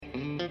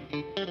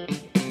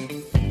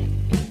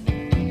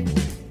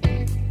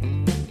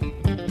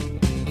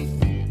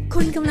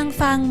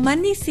ฟัง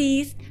Money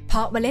Seeds เพ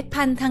าะเมล็ด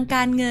พันธุ์ทางก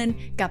ารเงิน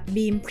กับ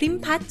บีมพริม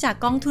พัฒน์จาก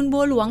กองทุนบั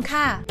วหลวง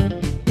ค่ะ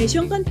ในช่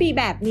วงต้นปี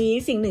แบบนี้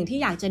สิ่งหนึ่งที่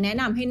อยากจะแนะ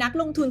นำให้นัก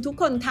ลงทุนทุก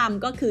คนท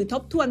ำก็คือท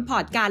บทวนพอ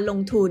ร์ตการลง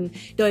ทุน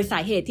โดยสา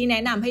เหตุที่แน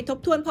ะนำให้ทบ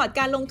ทวนพอร์ต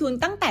การลงทุน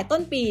ตั้งแต่ต้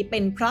นปีเป็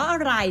นเพราะอะ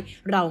ไร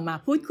เรามา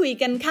พูดคุย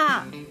กันค่ะ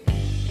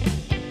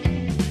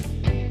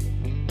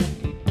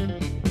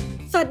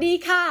สวัสดี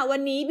ค่ะวั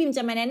นนี้บิมจ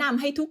ะมาแนะนำ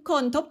ให้ทุกค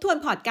นทบทวน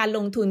พอร์ตการล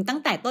งทุนตั้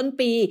งแต่ต้น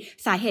ปี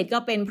สาเหตุก็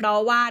เป็นเพราะ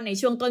ว่าใน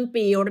ช่วงต้น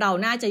ปีเรา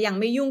น่าจะยัง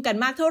ไม่ยุ่งกัน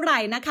มากเท่าไหร่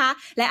นะคะ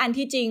และอัน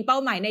ที่จริงเป้า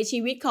หมายในชี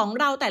วิตของ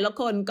เราแต่ละ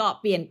คนก็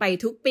เปลี่ยนไป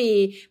ทุกปี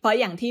เพราะ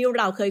อย่างที่เ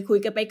ราเคยคุย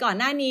กันไปก่อน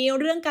หน้านี้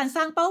เรื่องการส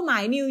ร้างเป้าหมา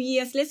ย New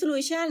Year's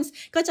Resolutions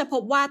ก็จะพ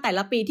บว่าแต่ล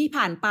ะปีที่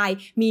ผ่านไป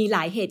มีหล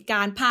ายเหตุก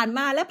ารณ์ผ่านม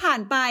าและผ่า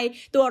นไป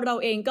ตัวเรา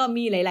เองก็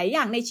มีหลายๆอ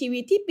ย่างในชีวิ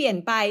ตที่เปลี่ยน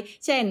ไป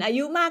เช่นอา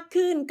ยุมาก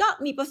ขึ้นก็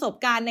มีประสบ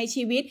การณ์ใน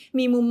ชีวิต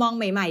มีมุมมอง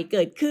ใหม่ๆเกิ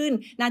ดขึ้น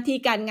หน้าที่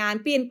การงาน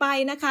เปลี่ยนไป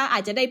นะคะอา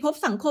จจะได้พบ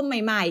สังคมใ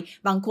หม่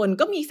ๆบางคน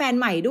ก็มีแฟน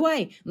ใหม่ด้วย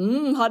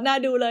ฮอตน่า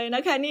ดูเลยน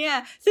ะคะเนี่ย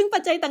ซึ่งปั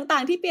จจัยต่า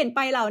งๆที่เปลี่ยนไป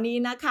เหล่านี้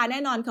นะคะแน่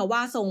นอนค่ะว่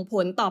าส่งผ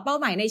ลต่อเป้า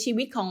หมายในชี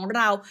วิตของเ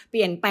ราเป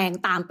ลี่ยนแปลง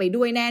ตามไป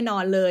ด้วยแน่นอ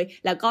นเลย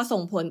แล้วก็ส่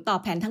งผลต่อ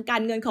แผนทางกา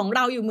รเงินของเร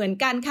าอยู่เหมือน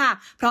กันค่ะ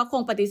เพราะค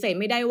งปฏิเสธ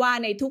ไม่ได้ว่า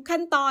ในทุก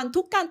ขั้นตอน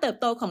ทุกการเติบ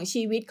โตของ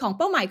ชีวิตของ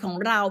เป้าหมายของ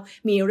เรา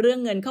มีเรื่อง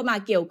เงินเข้ามา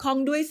เกี่ยวข้อง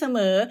ด้วยเสม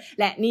อ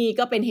และนี่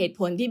ก็เป็นเหตุ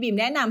ผลที่บีม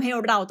แนะนำให้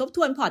เราทบท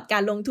วนพอร์ตกา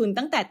รลงทุน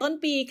ตั้งแต่ต้น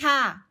ปีค่ะ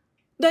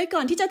โดยก่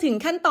อนที่จะถึง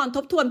ขั้นตอนท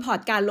บทวนพอร์ต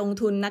การลง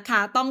ทุนนะคะ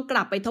ต้องก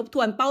ลับไปทบท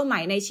วนเป้าหมา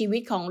ยในชีวิ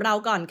ตของเรา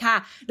ก่อนค่ะ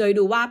โดย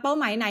ดูว่าเป้า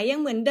หมายไหนยัง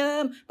เหมือนเดิ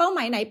มเป้าหม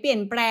ายไหนเปลี่ย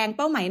นแปลงเ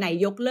ป้าหมายไหน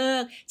ยกเลิ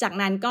กจาก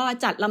นั้นก็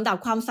จัดลำดับ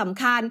ความส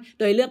ำคัญ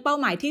โดยเลือกเป้า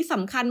หมายที่ส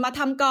ำคัญมา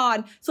ทำก่อน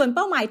ส่วนเ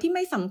ป้าหมายที่ไ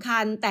ม่สำคั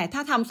ญแต่ถ้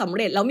าทำสำเ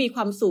ร็จแล้วมีค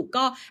วามสุข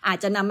ก็อาจ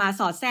จะนำมา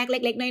สอดแทรกเ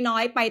ล็กๆน้อ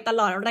ยๆไปต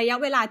ลอดระยะ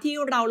เวลาที่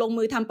เราลง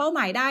มือทำเป้าหม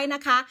ายได้น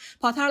ะคะ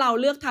เพราะถ้าเรา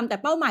เลือกทำแต่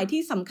เป้าหมาย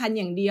ที่สำคัญ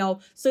อย่างเดียว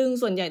ซึ่ง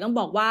ส่วนใหญ่ต้อง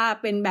บอกว่า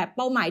เป็นแบบเ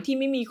ป้าหมายที่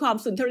ไม่มีความ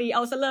สุนทรีเอ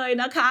าซะเลย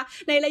นะคะ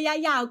ในระยะ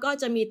ยาวก็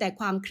จะมีแต่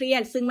ความเครีย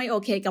ดซึ่งไม่โอ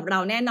เคกับเรา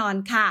แน่นอน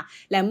ค่ะ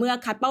และเมื่อ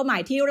คัดเป้าหมา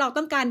ยที่เรา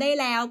ต้องการได้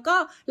แล้วก็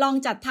ลอง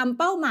จัดทำ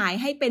เป้าหมาย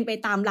ให้เป็นไป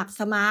ตามหลัก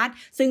สมาร์ท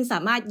ซึ่งสา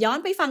มารถย้อน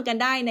ไปฟังกัน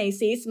ได้ใน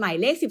ซีรีส์หมาย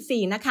เลข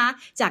14นะคะ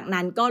จาก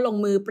นั้นก็ลง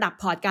มือปรับ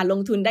พอร์ตการล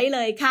งทุนได้เล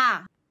ยค่ะ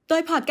โด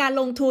ยพอร์ตการ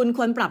ลงทุนค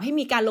วรปรับให้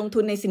มีการลงทุ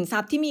นในสินทรั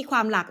พย์ที่มีคว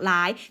ามหลากหล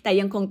ายแต่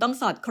ยังคงต้อง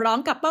สอดคล้อง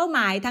กับเป้าหม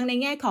ายทั้งใน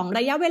แง่ของร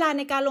ะยะเวลาใ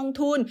นการลง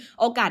ทุน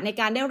โอกาสใน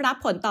การได้รับ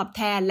ผลตอบแ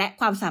ทนและ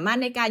ความสามารถ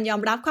ในการยอ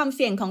มรับความเ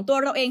สี่ยงของตัว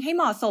เราเองให้เ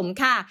หมาะสม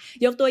ค่ะ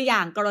ยกตัวอย่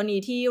างกรณี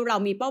ที่เรา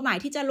มีเป้าหมาย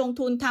ที่จะลง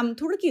ทุนทำ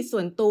ธุรกิจส่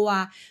วนตัว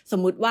สม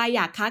มุติว่าอย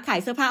ากค้าขาย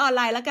เสื้อผ้าออนไ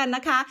ลน์แล้วกันน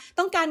ะคะ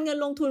ต้องการเงิน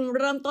ลงทุน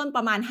เริ่มต้นป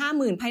ระมาณ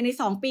 50,000 ภายใน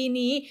2ปี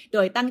นี้โด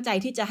ยตั้งใจ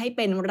ที่จะให้เ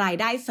ป็นราย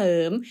ได้เสริ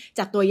มจ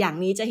ากตัวอย่าง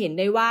นี้จะเห็น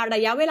ได้ว่าร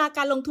ะยะเวลาก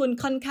ารลงทุน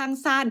ค่อนข้าง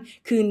สั้น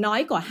คือน้อ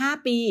ยกว่า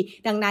5ปี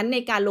ดังนั้นใน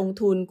การลง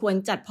ทุนควร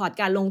จัดพอร์ต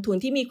การลงทุน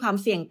ที่มีความ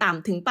เสี่ยงต่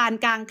ำถึงปาน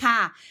กลางค่ะ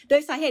โด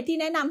ยสาเหตุที่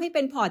แนะนำให้เ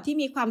ป็นพอร์ตที่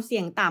มีความเสี่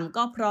ยงต่ำ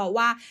ก็เพราะ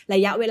ว่าระ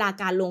ยะเวลา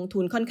การลงทุ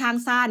นค่อนข้าง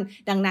สั้น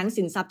ดังนั้น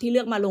สินทรัพย์ที่เลื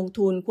อกมาลง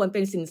ทุนควรเ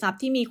ป็นสินทรัพย์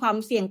ที่มีความ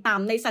เสี่ยงต่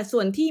ำในสัดส่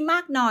วนที่มา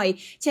กหน่อย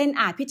เช่น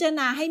อาจพิจาร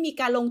ณาให้มี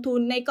การลงทุน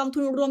ในกอง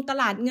ทุนรวมต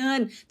ลาดเงิน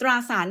ตรา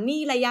สารหนี้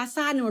ระยะ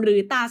สั้นหรือ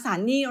ตราสาร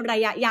หนี้ระ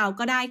ยะยาว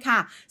ก็ได้ค่ะ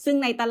ซึ่ง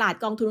ในตลาด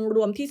กองทุนร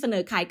วมที่เสน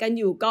อขายกัน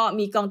อยู่ก็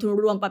มีกองทุน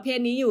รวมประเภท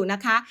นี้อยู่น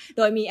ะคะโ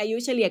ดยมีอายุ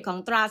เฉลี่ยของ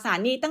ตราสาร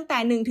หนี้ตั้งแ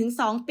ต่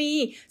 1-2 ปี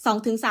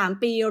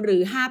 2-3 ปีหรื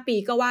อ5ปี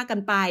ก็ว่ากัน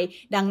ไป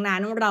ดังนั้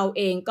นเราเ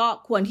องก็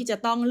ควรที่จะ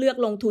ต้องเลือก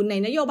ลงทุนใน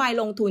นโยบาย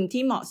ลงทุน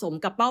ที่เหมาะสม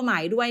กับเป้าหมา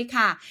ยด้วย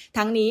ค่ะ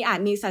ทั้งนี้อาจ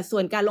มีสัดส่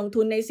วนการลง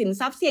ทุนในสิน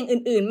ทรัพย์เสี่ยง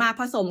อื่นๆมา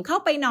ผสมเข้า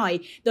ไปหน่อย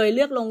โดยเ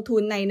ลือกลงทุ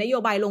นในนโย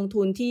บายลง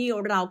ทุนที่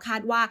เราคา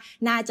ดว่า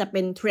น่าจะเ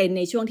ป็นเทรนด์ใ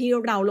นช่วงที่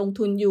เราลง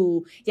ทุนอยู่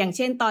อย่างเ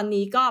ช่นตอน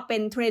นี้ก็เป็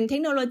นเทรนด์เทค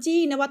โนโลยี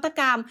นวัต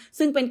กรรม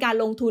ซึ่งเป็นการ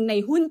ลงทุนใน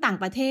หุ้นต่าง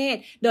ประเทศ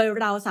โดย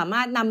เราสาม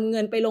ารถนำเงิ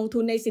นไปลงทุ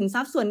นในสินท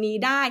รัพย์ส่วนนี้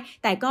ได้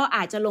แต่ก็อ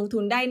าจจะลงทุ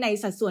นได้ใน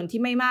สัดส่วน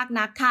ที่ไม่มาก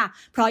นักค่ะ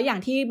เพราะอย่าง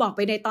ที่บอกไป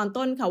ในตอน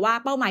ต้นค่ะว่า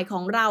เป้าหมายขอ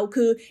งเรา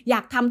คืออย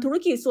ากทำธุร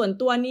กิจส่วน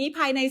ตัวนี้ภ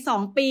ายใน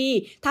2ปี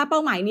ถ้าเป้า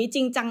หมายนี้จ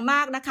ริงจังม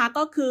ากนะคะ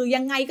ก็คือ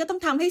ยังไงก็ต้อง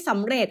ทำให้ส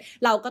ำเร็จ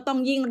เราก็ต้อง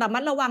ยิ่งระมั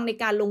ดระวังใน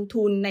การลง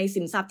ทุนใน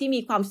สินทรัพย์ที่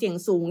มีความเสี่ยง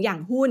สูงอย่าง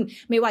หุ้น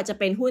ไม่ว่าจะ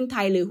เป็นหุ้นไท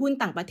ยหรือหุ้น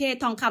ต่างประเทศ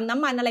ทองคำน้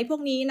ำมันอะไรพว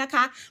กนี้นะค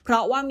ะเพรา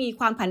ะว่ามี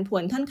ความผันผว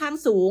นค่อนข้าง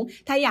สูง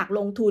ถ้าอยากล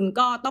งทุน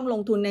ก็ต้องล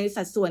งทุนใน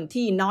สัดส่วน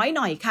ที่น้อยห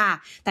น่อยค่ะ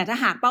แต่ถ้า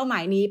หากเป้าหมา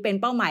ยนี้เป็น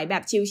เป้าหมายแบ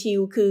บชิล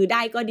ๆคือไ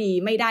ด้ก็ดี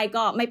ไม่ได้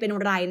ก็ไม่เป็น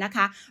ไรนะค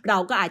ะเรา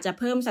ก็อาจจะ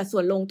เพิ่มสัดส่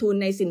วนลงทุน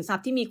ในสินทรัพ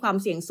ย์ที่มีความ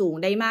เสี่ยงสูง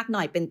ได้มากห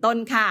น่อยเป็นต้น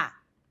ค่ะ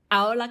เอ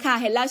าละค่ะ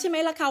เห็นแล้วใช่ไหม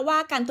ล่ะคะว่า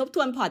การทบท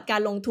วนพอร์ตกา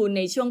รลงทุนใ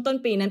นช่วงต้น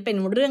ปีนั้นเป็น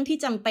เรื่องที่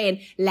จำเป็น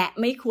และ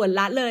ไม่ควร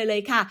ละเล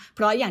ยค่ะเพ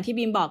ราะอย่างที่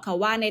บีมบอกค่ะ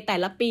ว่าในแต่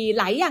ละปี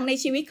หลายอย่างใน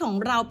ชีวิตของ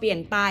เราเปลี่ยน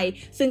ไป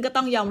ซึ่งก็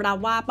ต้องยอมรับ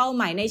ว่าเป้า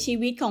หมายในชี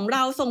วิตของเร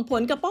าส่งผ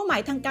ลกับเป้าหมา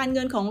ยทางการเ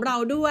งินของเรา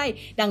ด้วย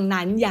ดัง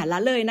นั้นอย่าละ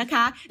เลยนะค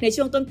ะใน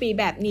ช่วงต้นปี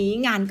แบบนี้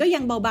งานก็ยั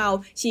งเบา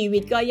ๆชีวิ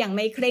ตก็ยังไ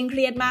ม่เคร่งเค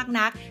รียดมาก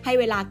นักให้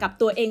เวลากับ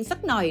ตัวเองสัก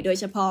หน่อยโดย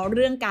เฉพาะเ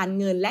รื่องการ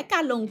เงินและก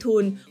ารลงทุ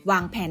นวา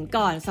งแผน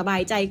ก่อนสบา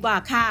ยใจกว่า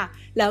ค่ะ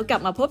แล้วกลั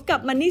บมาพบกับ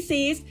Money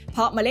Seeds เพ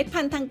าะเมล็ด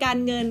พันธุ์ทางการ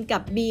เงินกั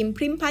บบีมพ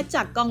ริมพัฒน์จ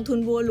ากกองทุน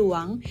บัวหลว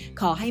ง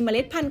ขอให้เม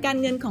ล็ดพันธุ์การ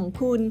เงินของ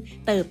คุณ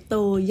เติบโต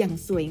อย่าง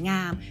สวยง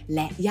ามแล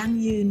ะยั่ง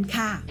ยืน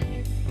ค่ะ